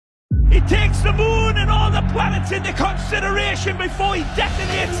He takes the moon and all the planets into consideration before he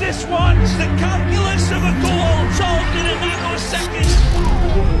detonates this one. It's the calculus of a goal solved in a nanosecond.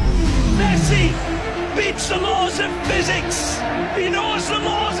 Messi beats the laws of physics. He knows the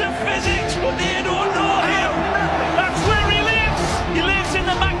laws of physics, but they don't know him. That's where he lives. He lives in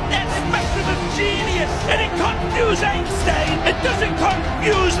the magnetic spectrum of genius. And it confused Einstein. It doesn't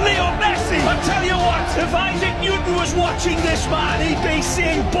confuse Leo Messi. I'll tell you what, if Isaac Newton was watching this man, he'd be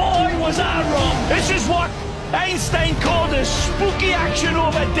saying, boy, was I wrong. This is what Einstein called a spooky action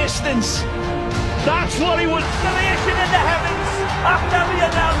over distance. That's what he was. Constellation in the heavens after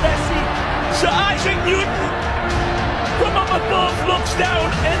Lionel Messi. So Isaac Newton from up above looks down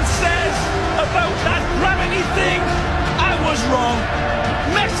and says about that gravity thing, I was wrong.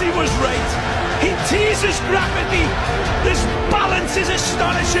 Messi was right. He teases gravity. This balance is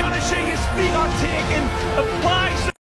astonishing. His feet are taken, applies